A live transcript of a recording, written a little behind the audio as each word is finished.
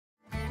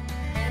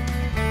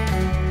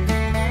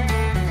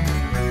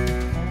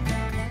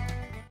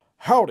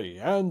Howdy,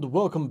 and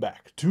welcome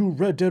back to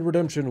Red Dead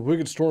Redemption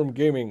Wickedstorm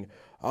Gaming.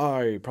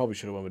 I probably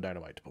should have went with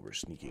dynamite, but we're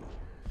sneaking.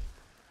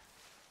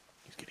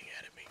 He's getting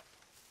ahead of me.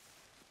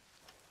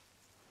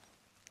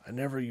 I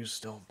never use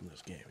stealth in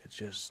this game. It's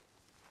just...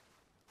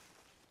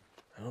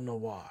 I don't know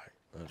why.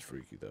 That's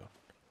freaky, though.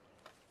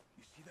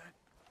 You see that?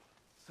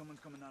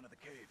 Someone's coming out of the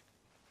cave.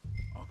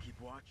 I'll keep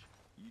watch.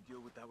 You deal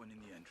with that one in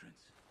the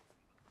entrance.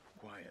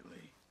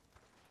 Quietly.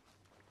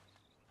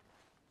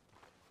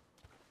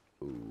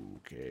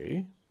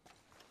 Okay.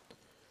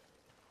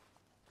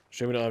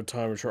 Shame we don't have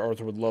time. I'm sure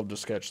Arthur would love to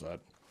sketch that.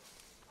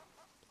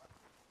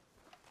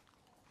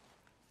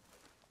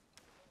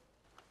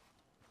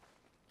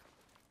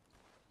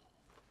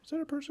 Is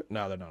that a person?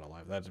 No, they're not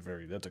alive. That's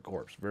a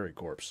corpse. Very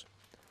corpse.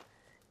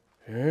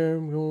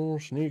 I'm gonna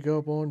sneak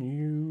up on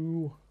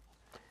you.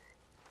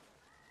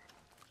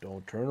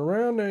 Don't turn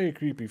around, you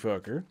creepy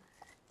fucker.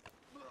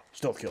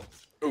 Stealth kill.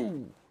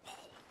 Ooh.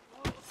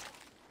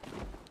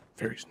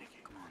 Very sneaky.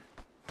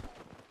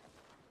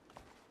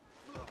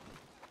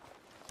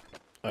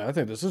 I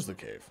think this is the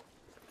cave.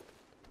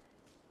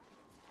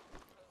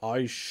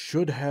 I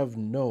should have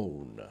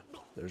known.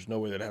 There's no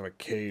way they'd have a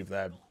cave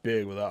that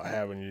big without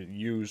having it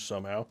used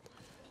somehow.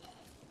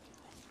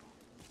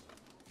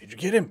 Did you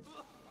get him?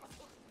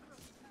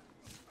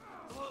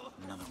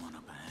 Another one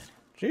up ahead.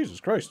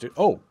 Jesus Christ, dude.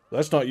 Oh,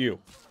 that's not you.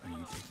 Are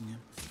you taking him?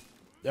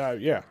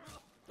 Yeah.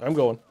 I'm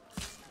going.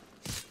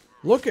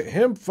 Look at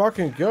him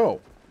fucking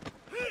go.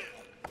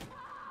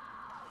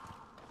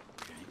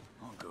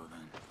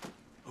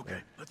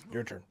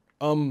 Your turn.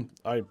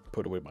 I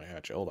put away my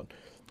hatchet. Hold on.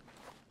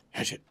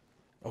 Hatchet.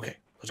 Okay,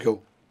 let's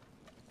go.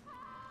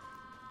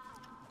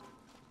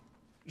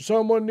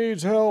 Someone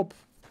needs help.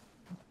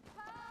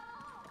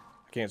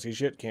 Can't see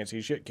shit, can't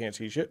see shit, can't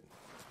see shit.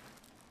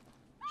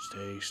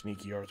 Stay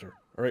sneaky, Arthur.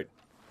 Alright.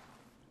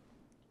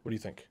 What do you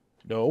think?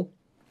 No?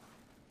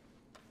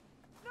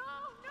 No. Are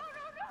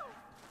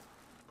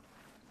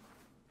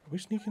we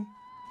sneaking?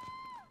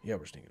 Yeah,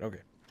 we're sneaking. Okay.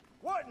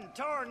 What in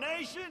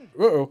tarnation?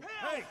 Uh-oh.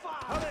 Hey,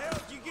 how the hell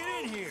did you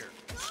get in here?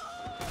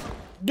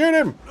 Get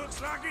him!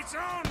 Looks like it's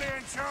on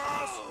then,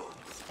 Charles.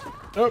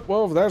 Oh,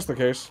 well, if that's the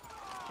case.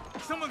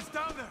 Someone's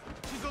down there.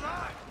 She's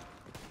alive.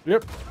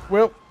 Yep.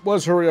 Well,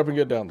 let's hurry up and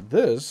get down.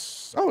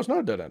 This... Oh, it's not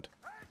a dead end.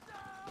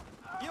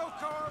 You'll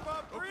carve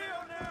up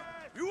real now.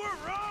 You were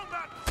wrong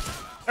about...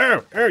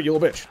 Oh, you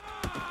little bitch.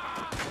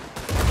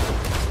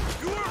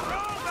 You were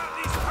wrong about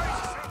these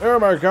places. Oh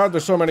my god,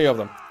 there's so many of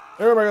them.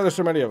 Oh my god, there's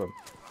so many of them.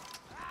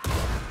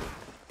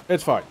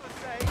 It's fine.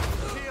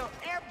 Kill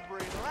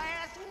every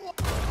last one.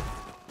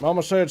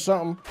 Mama said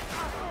something.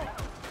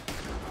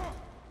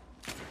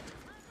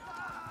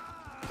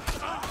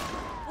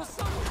 Will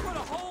someone put a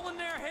hole in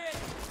their head?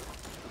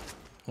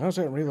 I was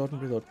saying reload.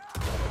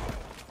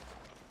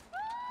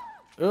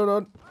 Hold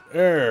on.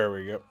 There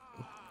we go.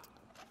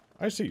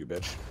 I see you,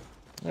 bitch.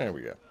 There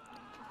we go.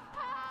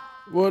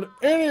 Would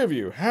any of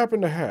you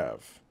happen to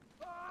have...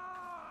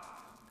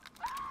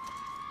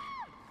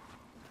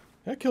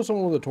 Can I kill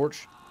someone with a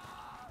torch?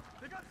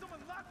 They got someone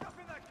locked up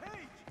in that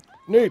cage.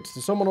 Nate,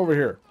 there's someone over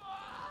here.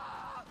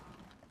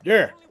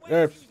 Yeah.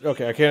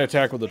 Okay, I can't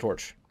attack with the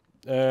torch.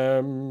 He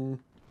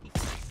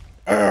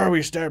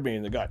stabbed me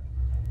in the gut.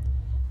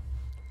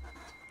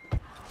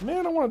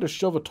 Man, I wanted to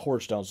shove a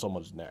torch down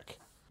someone's neck.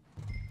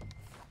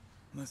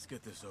 Let's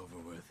get this over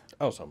with.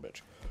 Oh, son of a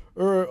bitch.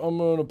 Alright, I'm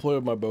gonna play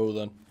with my bow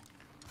then.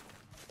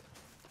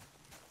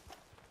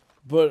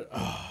 But,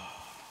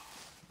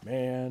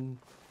 man.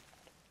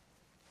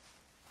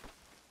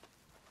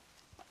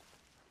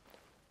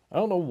 I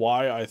don't know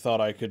why I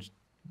thought I could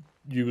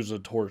use a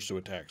torch to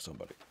attack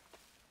somebody.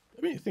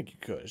 I mean, you think you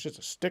could. It's just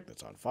a stick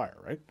that's on fire,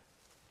 right?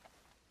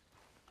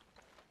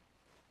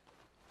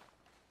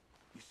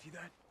 You see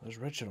that? There's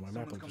red shit on my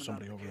map looking for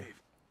somebody over there.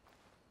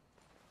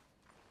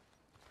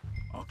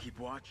 I'll keep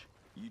watch.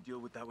 You deal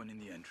with that one in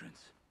the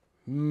entrance.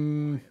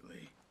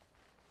 Quietly.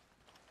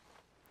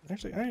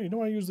 Actually, you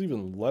know I use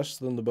even less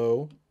than the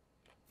bow?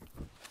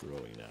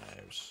 Throwing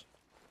knives.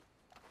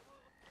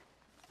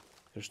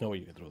 There's no way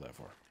you can throw that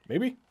far.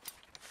 Maybe?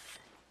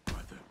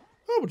 Arthur,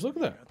 Oh, but look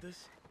at that. got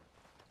this?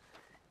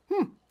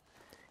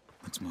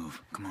 Let's move.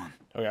 Come on.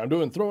 Okay, I'm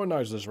doing throwing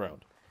knives this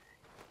round.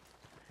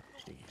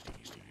 Sneaky.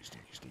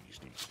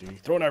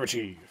 Throw knife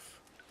achieve.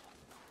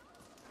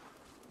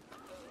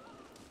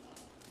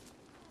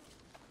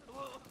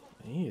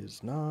 He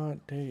is not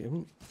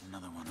taking...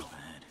 Another one up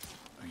ahead.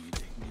 Are you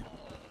taking him?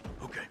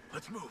 Okay,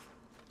 let's move.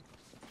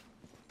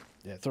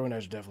 Yeah, throwing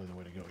knives is definitely the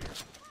way to go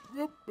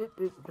here.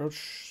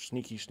 Crouch.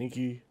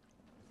 Sneaky.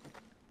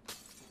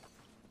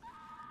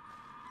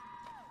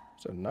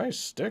 It's a nice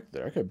stick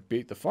there. I could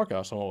beat the fuck out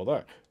of someone with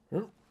that.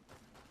 Okay.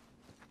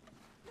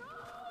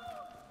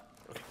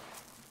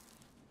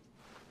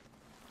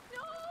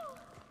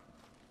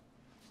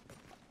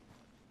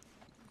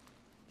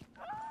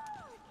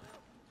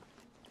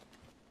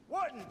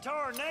 What in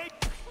tarnation?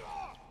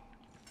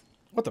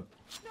 What the?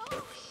 Shit!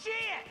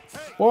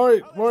 Hey,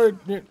 Why?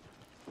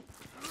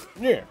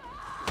 Yeah.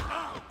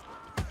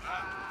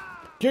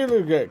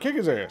 Kick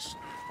his ass.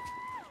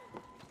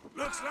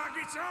 Looks like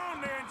it's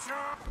on then,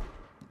 Charles.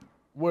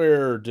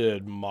 Where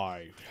did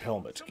my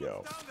helmet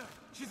go? Down there.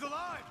 She's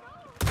alive.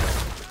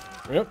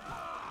 Yep.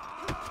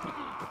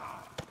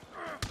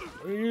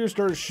 You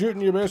start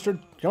shooting, you bastard.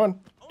 Come on.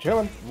 Come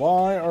on.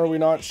 Why are we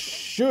not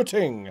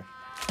shooting?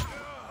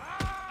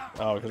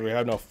 Oh, because we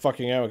have no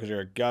fucking ammo because you're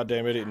a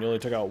goddamn idiot and you only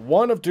took out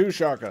one of 2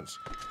 shotguns.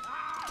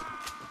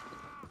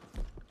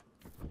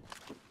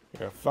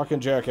 You're a fucking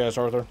jackass,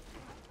 Arthur.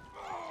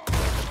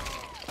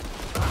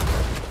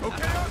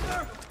 Okay,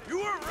 Arthur? You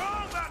were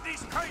wrong about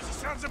these crazy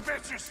sons of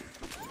bitches.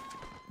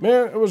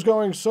 Man, it was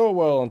going so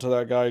well until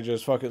that guy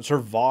just fucking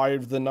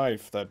survived the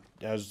knife that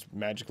has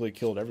magically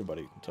killed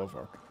everybody so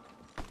far.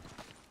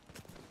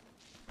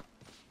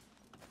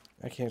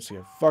 I can't see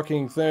a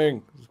fucking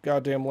thing. This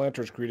goddamn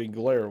lantern's creating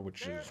glare,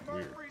 which is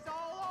weird. Mercury's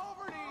all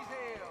over these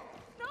hills.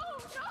 No,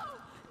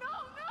 no,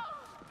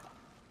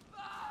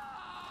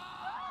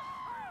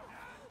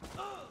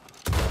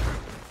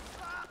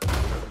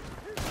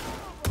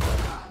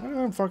 no,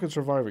 no! I'm fucking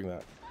surviving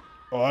that.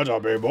 Oh, that's a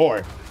big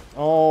boy.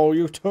 Oh,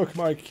 you took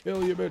my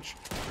kill, you bitch.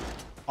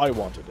 I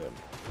wanted him.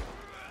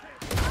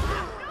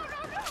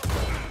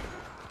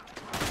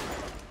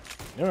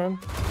 Yeah, man.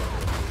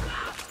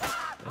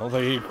 I don't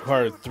think he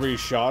required 3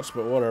 shots,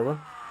 but whatever.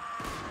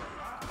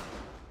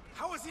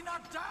 How is he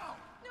knocked down?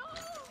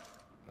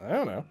 I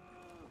don't know.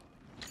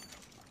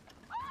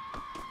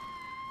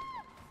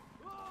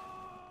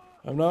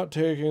 I'm not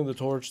taking the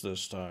torch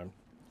this time.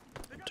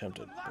 I'm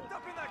tempted. Locked But...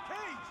 up in that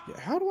cage. Yeah,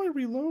 how do I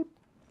reload?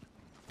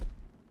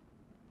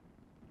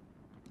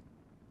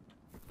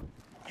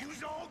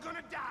 You's all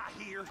gonna die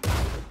here.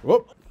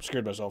 Whoop!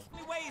 Scared myself.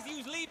 Only ways he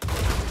was leaving.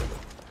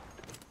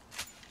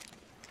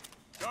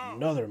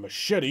 Another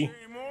machete.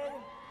 Any more?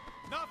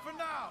 Not for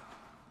now.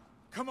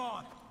 Come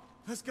on.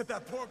 Let's get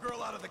that poor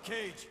girl out of the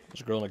cage.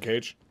 There's a girl in a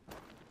cage.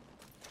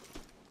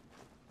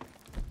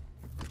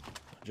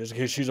 Just in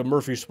case she's a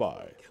Murphy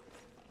spy.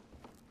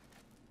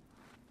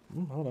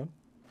 Hold on.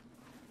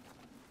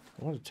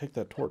 I want to take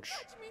that torch.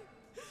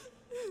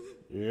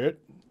 Yeah.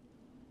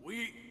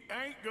 We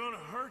ain't gonna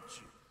hurt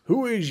you.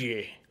 Who is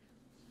ye?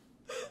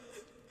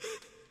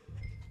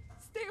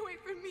 Stay away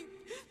from me.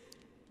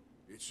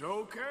 It's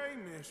okay,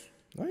 miss.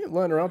 I ain't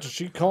letting her out till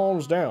she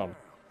calms down.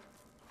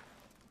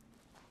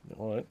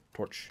 Alright,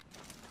 torch.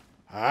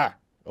 Ah!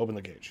 Open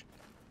the cage.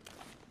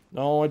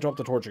 No, I dropped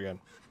the torch again.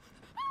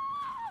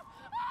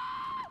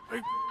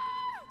 Hey,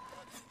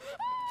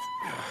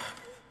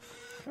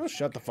 Oh,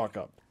 shut the fuck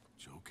up.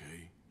 it's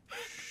okay.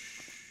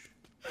 Shh.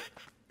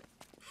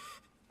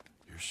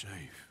 You're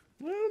safe.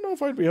 I don't know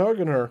if I'd be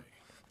hugging her.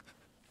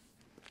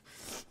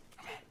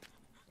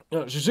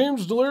 Yeah, she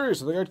seems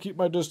delirious. I think I'd keep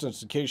my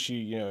distance in case she,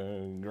 you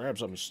know, grabs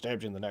something and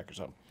stabs you in the neck or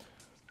something.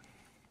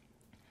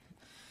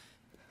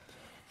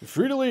 You're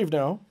free to leave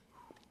now.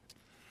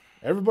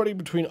 Everybody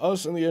between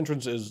us and the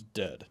entrance is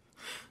dead.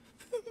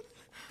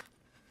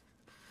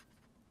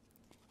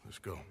 Let's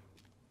go.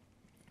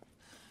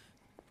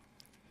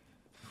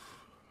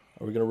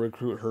 Are we going to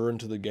recruit her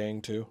into the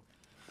gang too?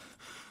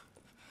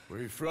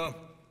 Where you from?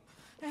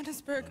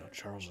 Annisburg.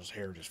 Charles's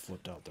hair just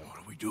flipped out though. What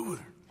do we do with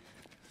her?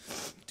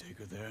 Take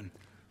her there and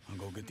I'll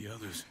go get the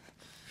others.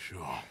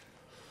 Sure.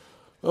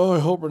 Oh, I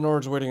hope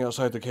Renard's waiting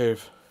outside the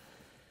cave.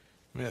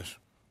 Miss,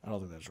 I don't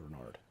think that's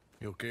Renard.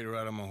 you okay to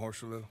ride on my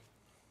horse a little?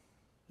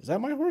 Is that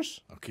my horse?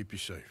 I'll keep you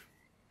safe.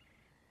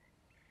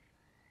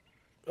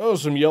 Oh,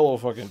 some yellow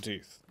fucking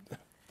teeth.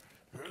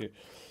 Okay.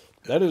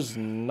 That is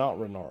not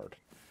Renard.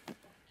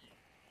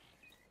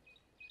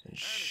 And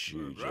she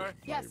just right?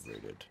 Yes.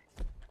 vibrated.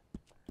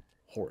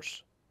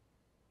 Horse.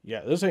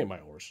 Yeah, this ain't my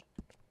horse.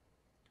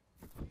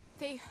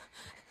 They,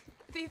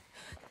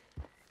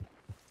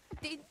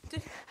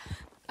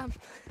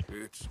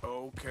 It's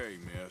okay,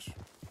 miss.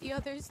 the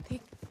others,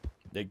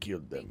 They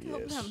killed them, They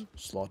killed yes. them.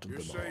 Slaughtered You're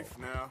them safe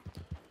all. now.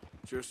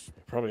 Just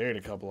Probably ate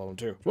a couple of them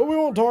too. But we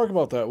won't talk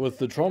about that with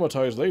the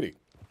traumatized lady.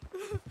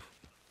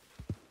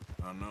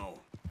 I know.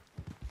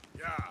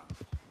 Yeah.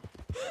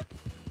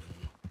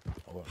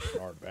 I want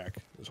Renard back.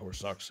 This horse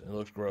sucks and it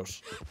looks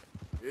gross.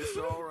 It's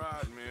all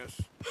right, miss.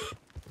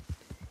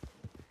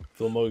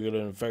 Phil Mo get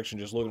an infection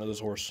just looking at this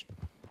horse.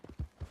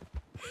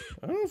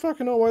 I don't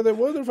fucking know why they're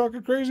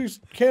fucking crazy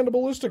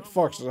cannibalistic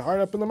fucks that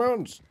hide up in the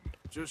mountains.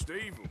 Just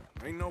evil.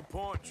 Ain't no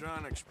point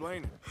trying to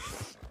explain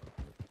it.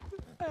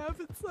 I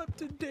haven't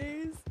slept in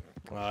days.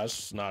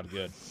 That's not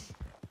good.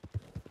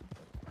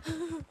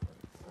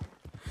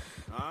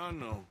 I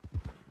know.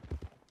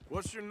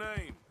 What's your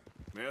name,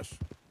 miss?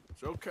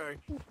 It's okay.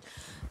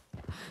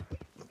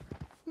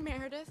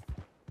 Meredith,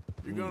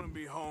 You're gonna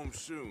be home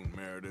soon,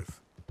 Meredith.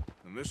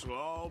 And this will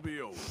all be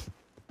over.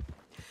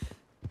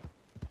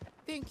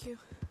 thank you.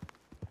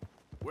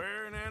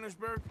 Where in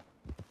Annisburg?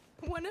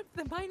 One of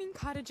the mining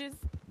cottages.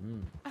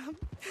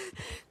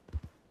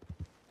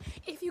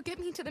 If you get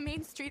me to the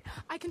main street,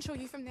 I can show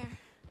you from there.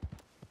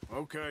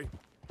 Okay.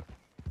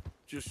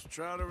 Just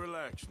try to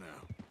relax now.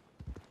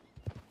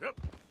 Yep.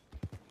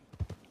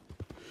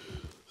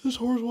 This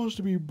horse wants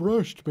to be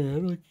brushed,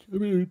 man. Like, I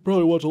mean, he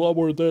probably wants a lot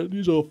more than that. It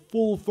needs a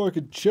full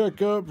fucking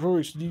checkup.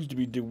 Probably needs to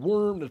be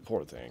dewormed. That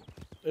poor thing.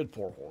 That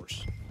poor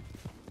horse.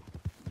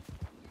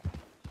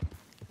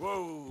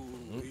 Whoa,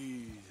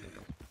 easy.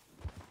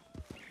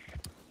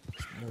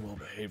 It's more well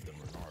behaved than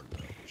Renard,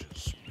 though, which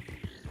is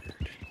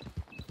weird.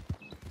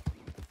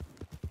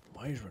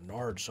 Why is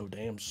Renard so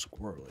damn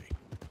squirrely?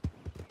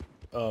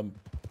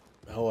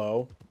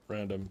 Hello?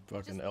 Random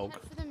fucking Just elk.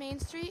 head for the main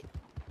street.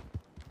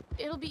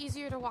 It'll be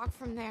easier to walk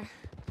from there.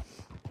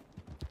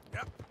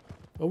 Yep.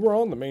 Well, we're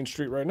on the main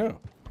street right now.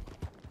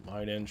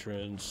 Mine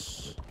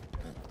entrance.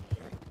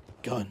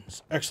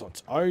 Guns.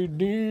 Excellent. I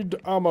need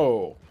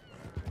ammo.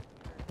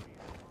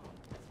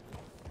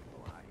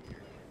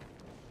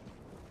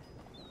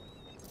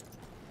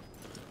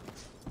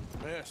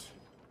 Miss.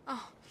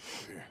 Oh.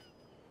 Here.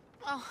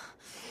 Oh.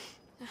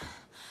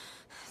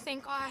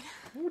 Thank God.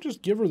 We'll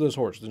just give her this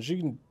horse, then she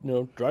can, you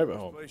know, drive it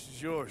home. Place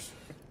is yours.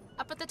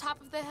 Up at the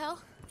top of the hill.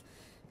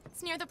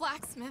 It's near the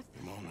blacksmith.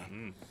 Come on,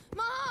 man.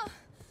 Ma!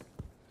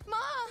 Ma!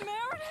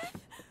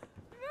 Meredith!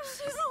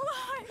 She's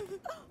alive!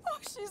 Oh,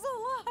 she's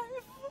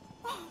alive!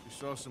 You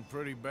saw some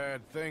pretty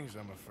bad things,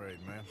 I'm afraid,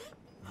 man.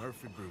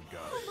 Murphy brood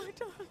got Oh it. my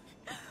darling.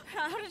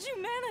 How did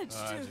you manage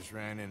I to? just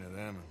ran into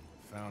them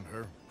and found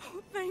her.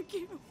 Oh, thank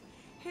you.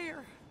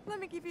 Here, let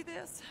me give you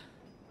this.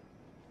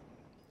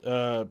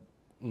 No.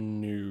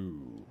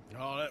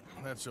 Oh,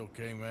 that's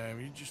okay, ma'am.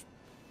 You just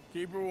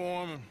keep her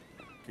warm and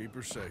keep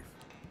her safe.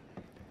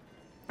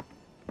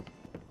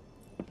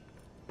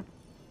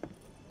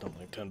 Don't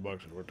think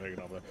 $10 is worth taking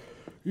off that.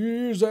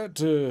 Use that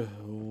to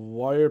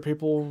wire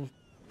people.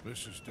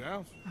 Mrs.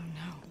 Downs? Oh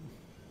no.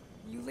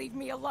 You leave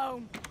me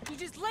alone. You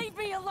just leave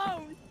me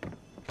alone.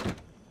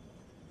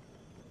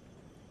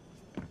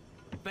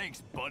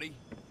 Thanks, buddy.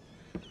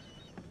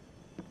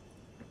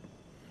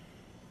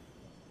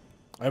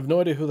 I have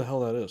no idea who the hell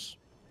that is.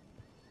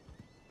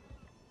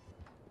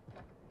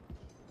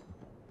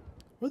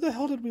 Where the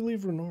hell did we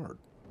leave Renard?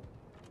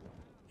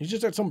 He's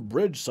just at some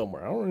bridge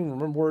somewhere. I don't even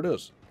remember where it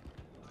is.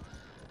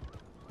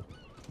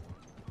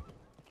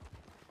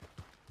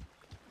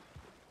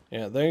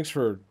 Yeah, thanks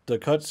for the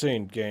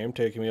cutscene game,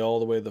 taking me all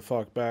the way the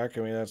fuck back.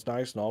 I mean, that's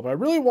nice and all, but I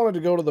really wanted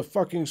to go to the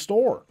fucking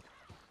store.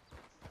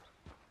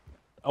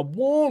 I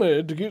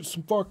wanted to get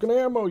some fucking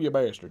ammo, you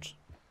bastards.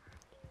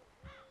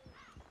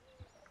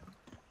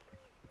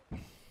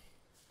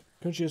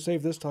 Couldn't you have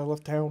saved this till I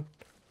left town?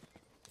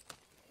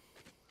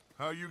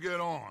 How you get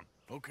on?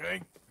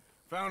 Okay.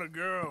 Found a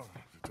girl.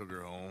 Took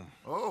her home.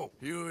 Oh,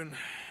 You and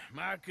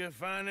Micah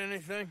find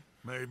anything?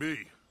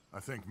 maybe. I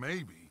think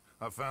maybe.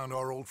 I found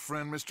our old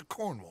friend, Mr.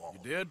 Cornwall.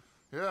 You did?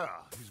 Yeah,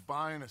 he's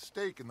buying a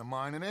stake in the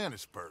mine in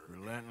Annisburg.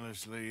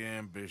 Relentlessly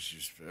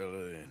ambitious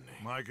fella, isn't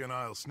he? Mike and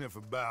I'll sniff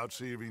about,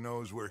 see if he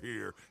knows we're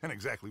here, and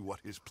exactly what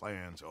his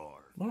plans are.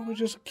 Why don't we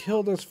just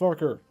kill this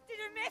fucker? Did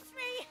you miss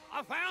me?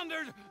 I found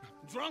her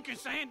drunk in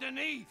Saint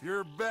Denis.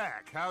 You're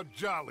back. How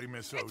jolly,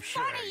 Miss It's O'Shea.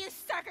 funny, you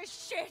suck of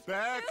shit.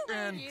 Back Who are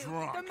and you?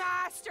 drunk. The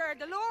Master,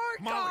 the Lord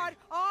Molly. God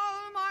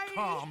Almighty.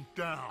 Calm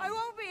down. I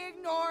won't be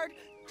ignored.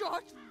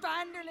 Dutch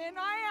Vanderlyn,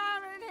 I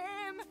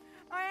am him.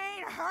 I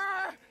ain't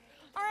her.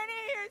 Or any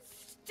of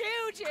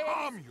your stooges.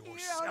 Calm You don't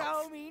yourself.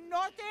 know me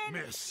nothing.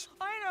 Miss.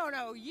 I don't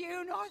know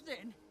you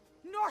nothing.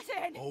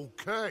 Nothing.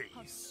 Okay.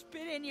 I'll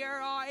spit in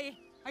your eye.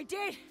 I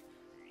did.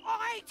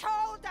 I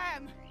told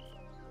them.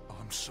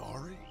 I'm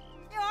sorry.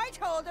 Yeah, I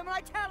told them and I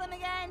tell them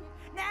again.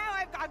 Now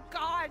I've got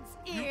God's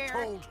ear. You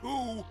told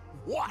who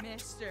what?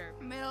 Mr.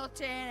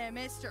 Milton and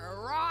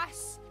Mr.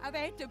 Ross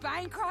about the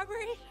bank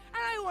robbery, and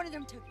I wanted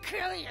them to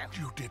kill you.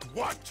 You did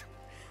what?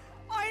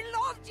 I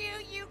loved you,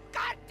 you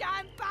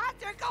goddamn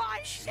bastard! Go on,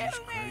 She's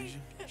shoot me!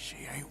 crazy. She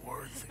ain't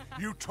worth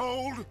it. You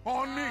told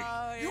on me.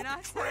 Oh, you're You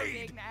not so betrayed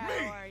big now,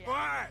 me. are you?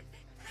 Why?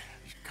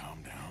 Just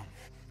calm down.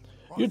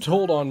 You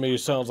told on me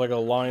sounds like a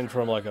line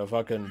from like a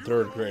fucking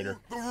third grader.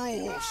 The You're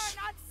rules.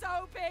 not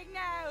so big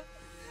now.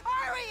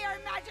 Are we, Your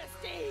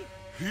Majesty?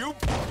 You.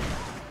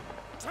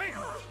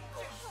 Damn!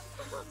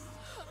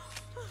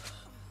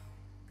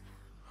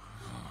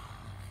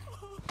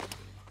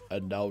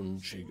 And down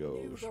she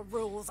goes. The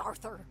rules,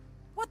 Arthur.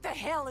 What the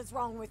hell is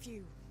wrong with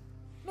you?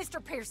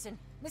 Mr. Pearson,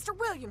 Mr.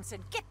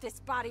 Williamson, get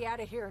this body out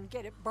of here and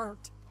get it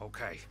burnt.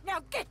 Okay. Now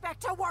get back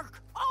to work,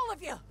 all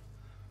of you!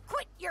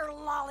 Quit your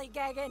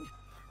lollygagging!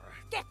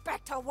 Get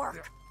back to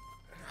work!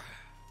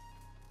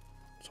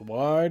 So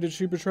why did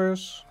she betray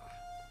us?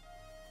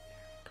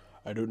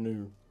 I don't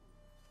know.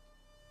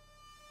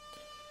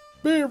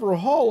 Beaver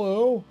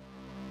Hollow!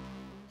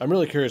 I'm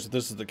really curious if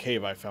this is the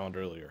cave I found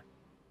earlier.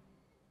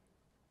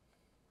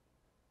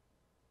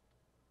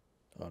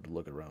 I'll have to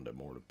look around it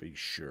more to be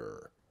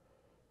sure.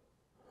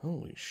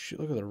 Holy shit,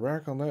 look at the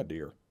rack on that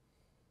deer.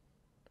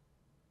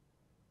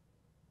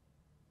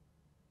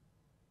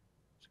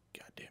 It's a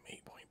goddamn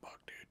 8-point buck,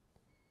 dude.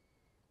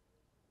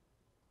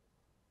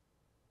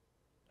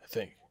 I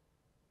think.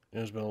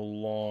 It's been a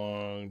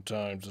long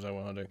time since I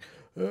went hunting.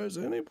 Is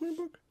that an 8-point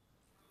buck?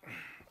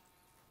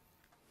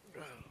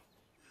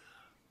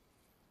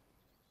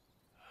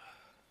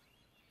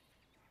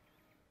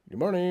 Good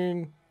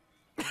morning.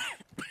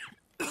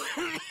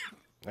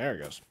 There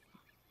it goes.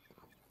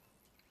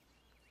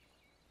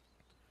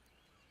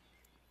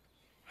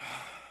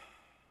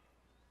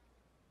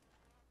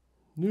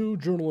 New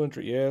journal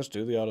entry. Yes,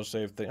 do the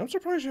autosave thing. I'm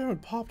surprised you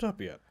haven't popped up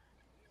yet.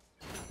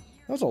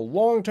 That's a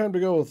long time to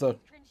go with the...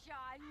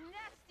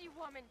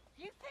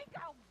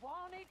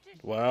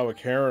 Wow, with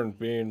Karen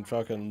being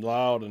fucking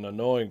loud and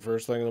annoying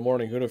first thing in the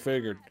morning. Who'd have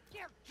figured?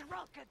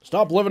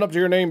 Stop living up to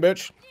your name,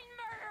 bitch.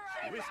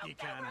 Whiskey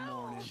kind of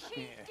morning.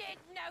 She did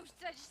no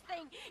such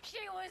thing. She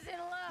was in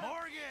love.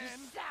 Morgan! You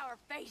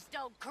sour-faced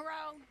old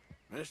crone.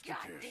 Mr. God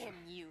Pearson. damn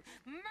you.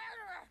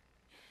 Murderer!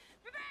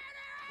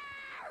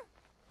 Murderer!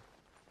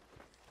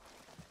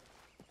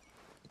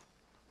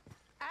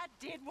 I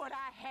did what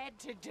I had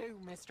to do,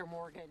 Mr.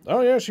 Morgan.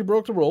 Oh yeah, she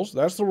broke the rules.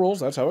 That's the rules.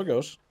 That's how it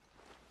goes.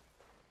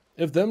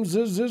 If them's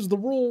is the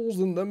rules,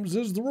 then them's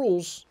is the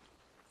rules.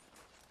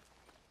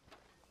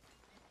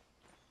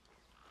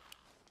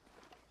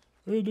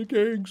 And the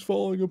gang's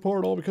falling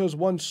apart all because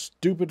one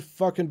stupid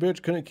fucking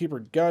bitch couldn't keep her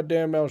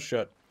goddamn mouth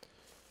shut.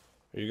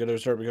 Are you gonna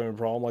start becoming a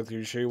problem like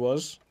she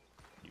was?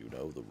 You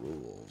know the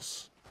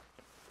rules.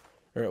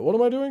 Alright, what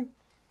am I doing?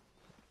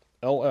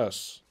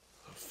 LS.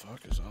 The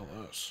fuck is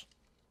LS?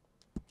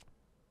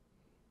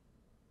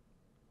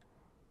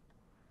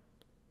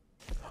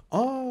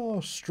 Oh,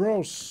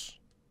 Strauss.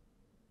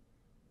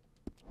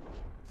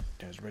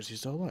 Damn, surprised he's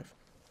still alive.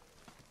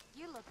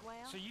 You look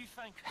well. So you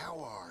think... How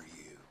are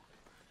you?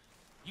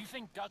 You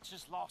think Dutch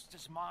has lost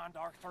his mind,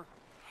 Arthur?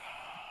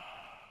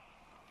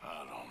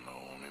 I don't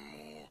know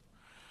anymore.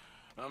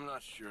 I'm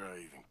not sure I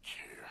even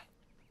care.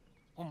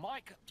 Well,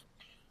 Micah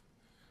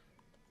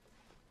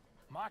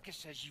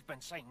says you've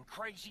been saying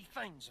crazy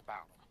things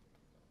about him.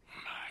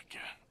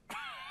 Micah.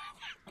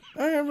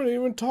 I haven't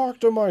even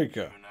talked to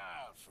Micah. Keep an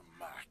eye out for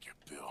Micah,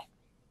 Bill.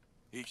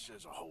 He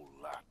says a whole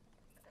lot.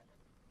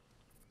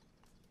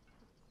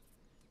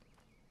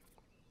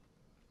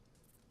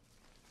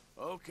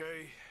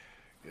 Okay.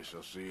 Guess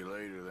I'll see you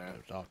later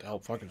then. I'll have to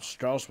help fucking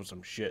Strauss with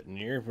some shit, and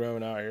you're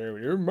coming out here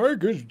with your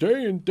Micah's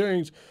saying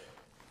things.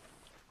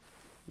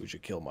 We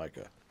should kill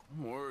Micah.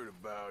 I'm worried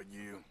about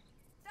you.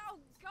 Oh,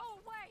 go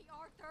away,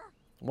 Arthur.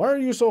 Why are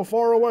you so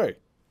far away?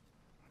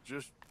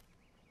 Just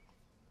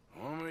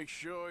want to make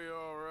sure you're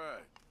all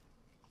right.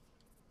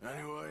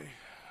 Anyway,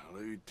 I'll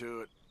leave you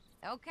to it.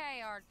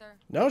 Okay, Arthur.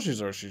 Now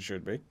she's where she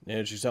should be,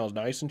 and she sounds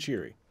nice and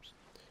cheery.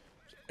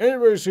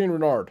 Anybody seen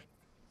Renard?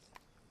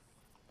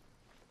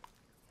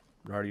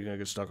 Renard, you gonna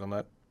get stuck on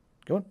that?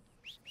 Come on.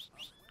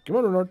 Come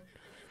on, Renard.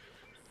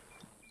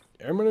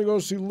 I'm gonna go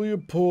see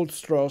Leopold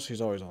Strauss.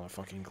 He's always on a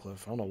fucking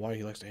cliff. I don't know why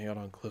he likes to hang out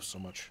on cliffs so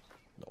much.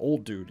 The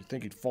old dude, you'd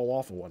think he'd fall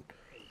off of one.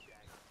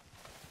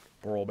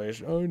 Poor old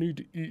base. I need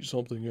to eat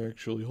something,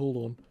 actually. Hold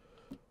on.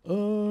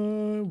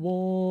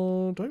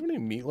 Do I have any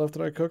meat left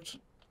that I cooked?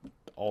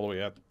 All the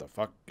way at the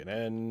fucking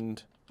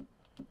end.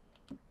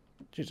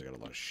 Jeez, I got a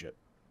lot of shit.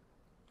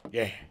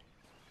 Yeah.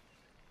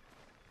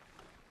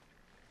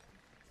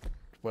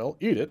 Well,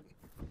 eat it.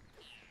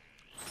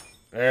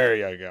 There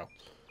you go.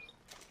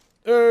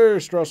 Hey,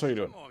 Strauss, how you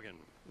doing? Morgan.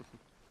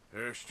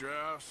 Herr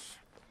Strauss.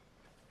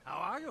 How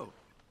are you?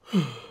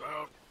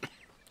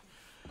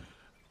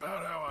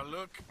 About how I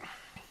look.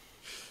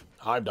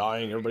 I'm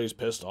dying. Everybody's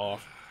pissed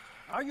off.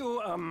 Are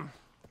you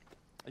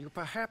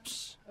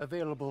perhaps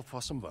available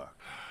for some work?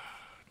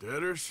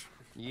 Debtors?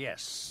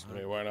 Yes. I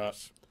mean, why not?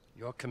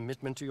 Your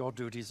commitment to your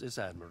duties is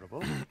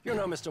admirable. You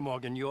know, Mr.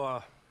 Morgan,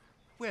 you're...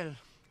 Well,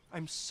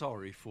 I'm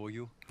sorry for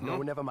you.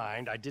 No, never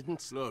mind. I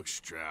didn't... Look,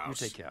 Strauss. You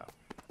take care.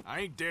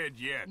 I ain't dead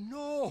yet.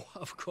 No,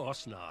 of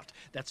course not.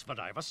 That's what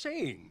I was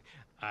saying.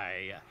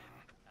 The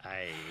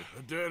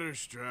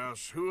debtors,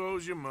 Strauss. Who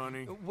owes you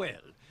money?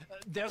 Well,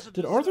 there's a...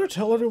 Did Arthur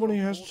tell everyone he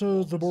has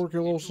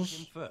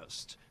tuberculosis?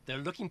 First, they're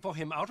looking for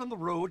him out on the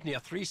road near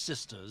Three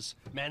Sisters.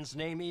 Man's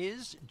name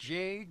is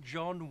J.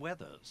 John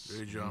Weathers.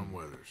 J. John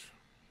Weathers.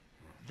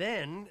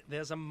 Then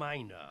there's a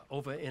miner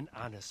over in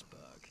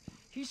Annesburg.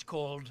 He's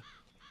called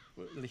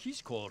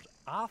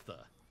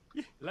Arthur.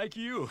 Like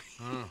you.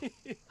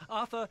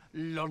 Arthur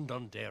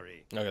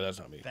Londonderry. Okay, that's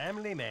not me.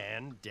 Family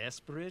man,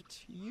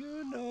 desperate.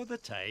 You know the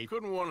type.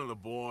 Couldn't one of the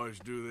boys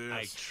do this?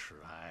 I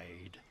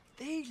tried.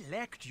 They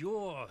lacked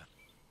your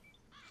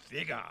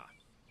vigor.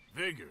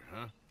 Vigor,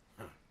 huh?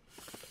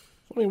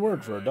 Funny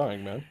word for a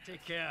dying man.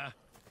 Take care,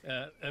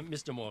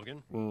 Mr.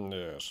 Morgan.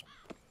 Yes.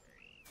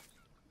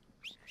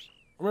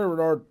 Come here,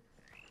 Renard.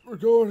 We're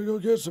going to go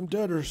get some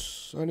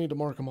debtors. I need to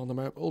mark them on the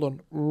map. Hold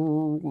on.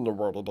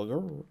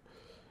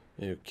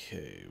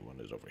 Okay, one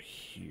is over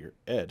here.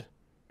 Ed.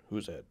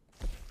 Who's Ed?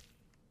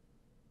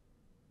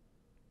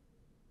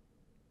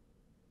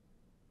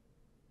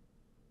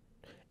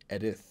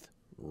 Edith.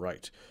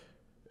 Right.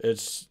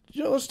 It's,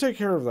 you know, let's take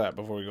care of that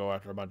before we go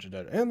after a bunch of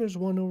dead. And there's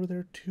one over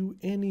there too.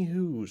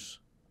 Anywho's.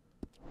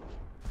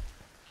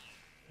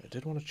 I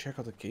did want to check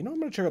out the cave. No, I'm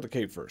going to check out the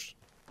cave first.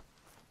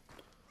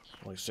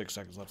 Only 6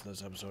 seconds left in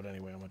this episode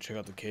anyway. I'm going to check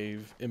out the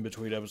cave in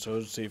between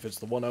episodes, see if it's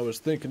the one I was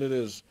thinking it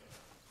is.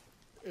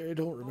 I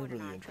don't remember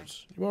the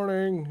entrance. Good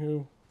morning.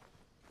 Who?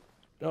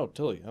 Oh,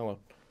 Tilly. Hello.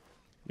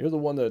 You're the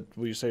one that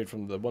we saved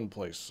from the one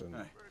place. And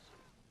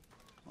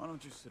Why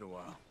don't you sit a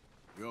while?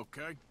 You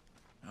okay?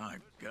 I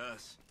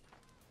guess.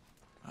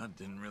 I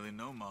didn't really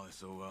know Molly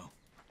so well.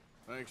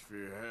 Thanks for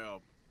your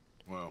help.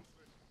 Well,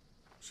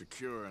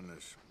 securing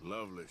this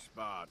lovely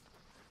spot.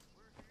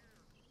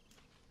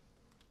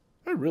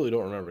 I really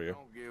don't remember you.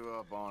 Don't give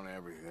up on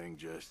everything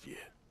just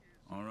yet.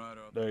 All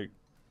right,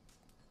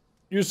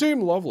 You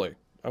seem lovely.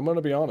 I'm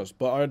gonna be honest,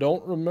 but I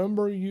don't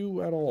remember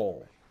you at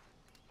all.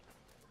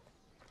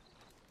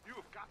 You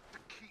have got to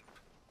keep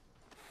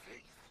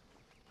faith.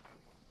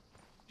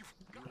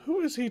 Who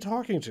is he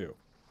talking to?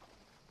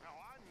 Now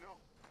I know.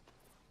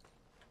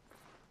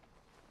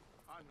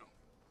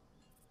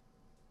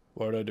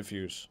 Why did I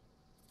diffuse?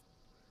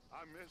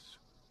 I miss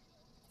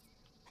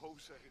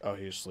Jose. Oh,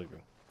 he's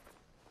sleeping.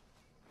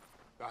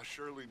 I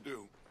surely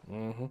do.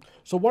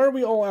 So why are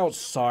we all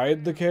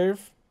outside the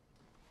cave?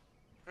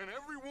 And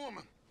every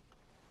woman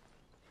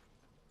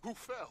who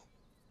fell,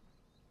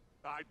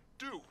 I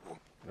do.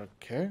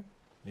 Okay.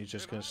 He's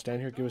just gonna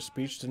stand here, give a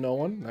speech to no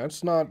one?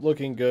 That's not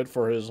looking good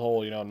for his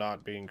whole,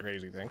 not being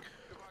crazy thing.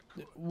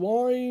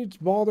 Why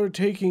bother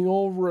taking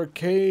over a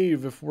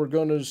cave if we're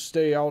gonna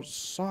stay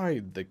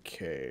outside the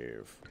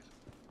cave?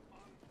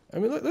 I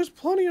mean, look, there's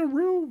plenty of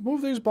room.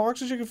 Move these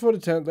boxes, you can put a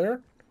tent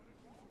there.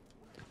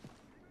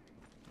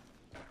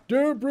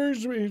 Don't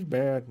praise me. He's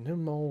bad.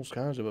 Him all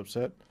kinds of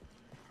upset.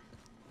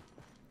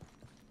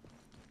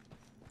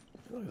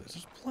 Look at this.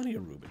 There's plenty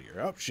of room in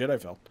here. Oh, shit, I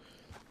fell.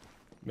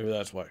 Maybe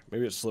that's why.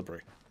 Maybe it's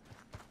slippery.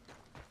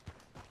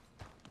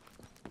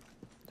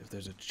 If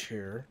there's a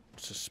chair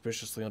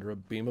suspiciously under a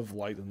beam of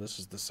light, then this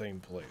is the same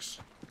place.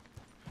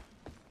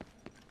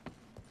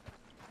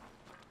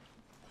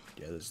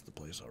 Yeah, this is the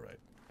place, alright.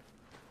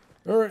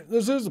 Alright,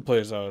 this is the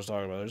place I was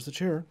talking about. There's the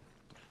chair.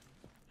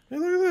 Hey,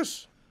 look at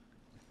this.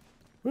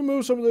 We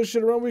move some of this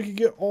shit around, we could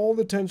get all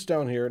the tents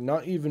down here,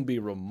 not even be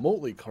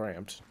remotely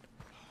cramped.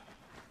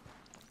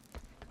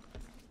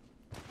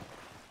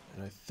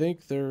 And I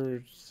think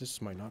this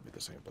might not be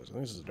the same place. I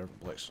think this is a different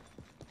place.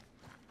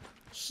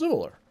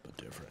 Similar, but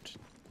different.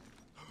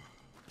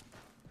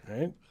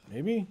 Right?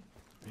 Maybe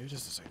it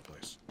is the same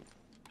place.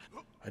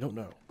 I don't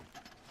know.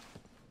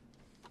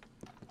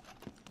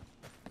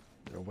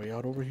 Is there a way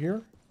out over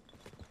here?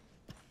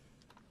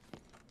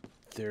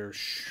 There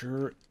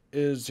sure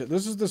is.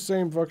 This is the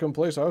same fucking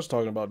place I was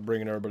talking about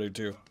bringing everybody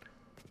to. There's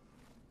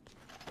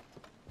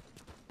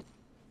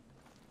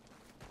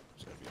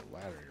gotta be a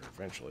ladder here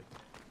eventually.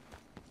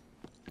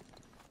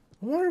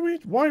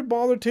 Why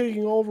bother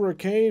taking over a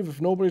cave if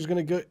nobody's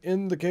gonna get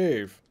in the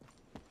cave?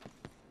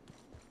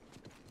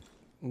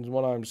 Is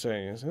what I'm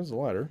saying. Here's the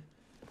ladder.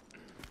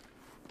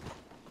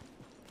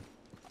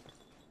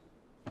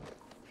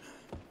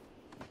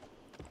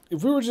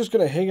 If we were just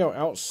gonna hang out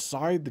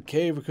outside the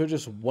cave, we could have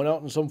just went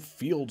out in some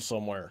field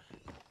somewhere.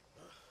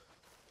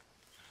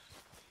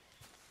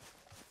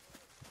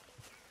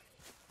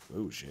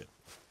 Oh shit.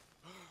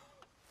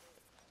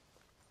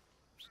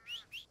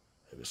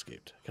 I've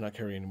escaped. Cannot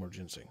carry any more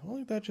ginseng. Well,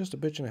 like that, just a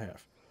bitch and a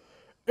half.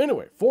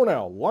 Anyway, for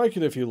now, like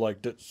it if you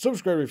liked it,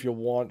 subscribe if you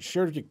want,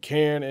 share it if you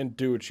can, and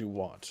do what you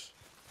want.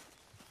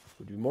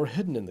 Would be more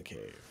hidden in the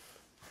cave.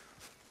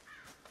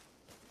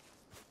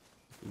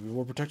 Would be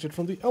more protected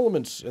from the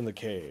elements in the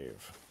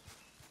cave.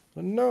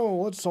 But no,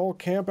 let's all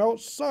camp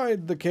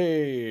outside the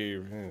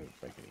cave. It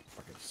doesn't make any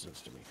fucking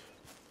sense to me.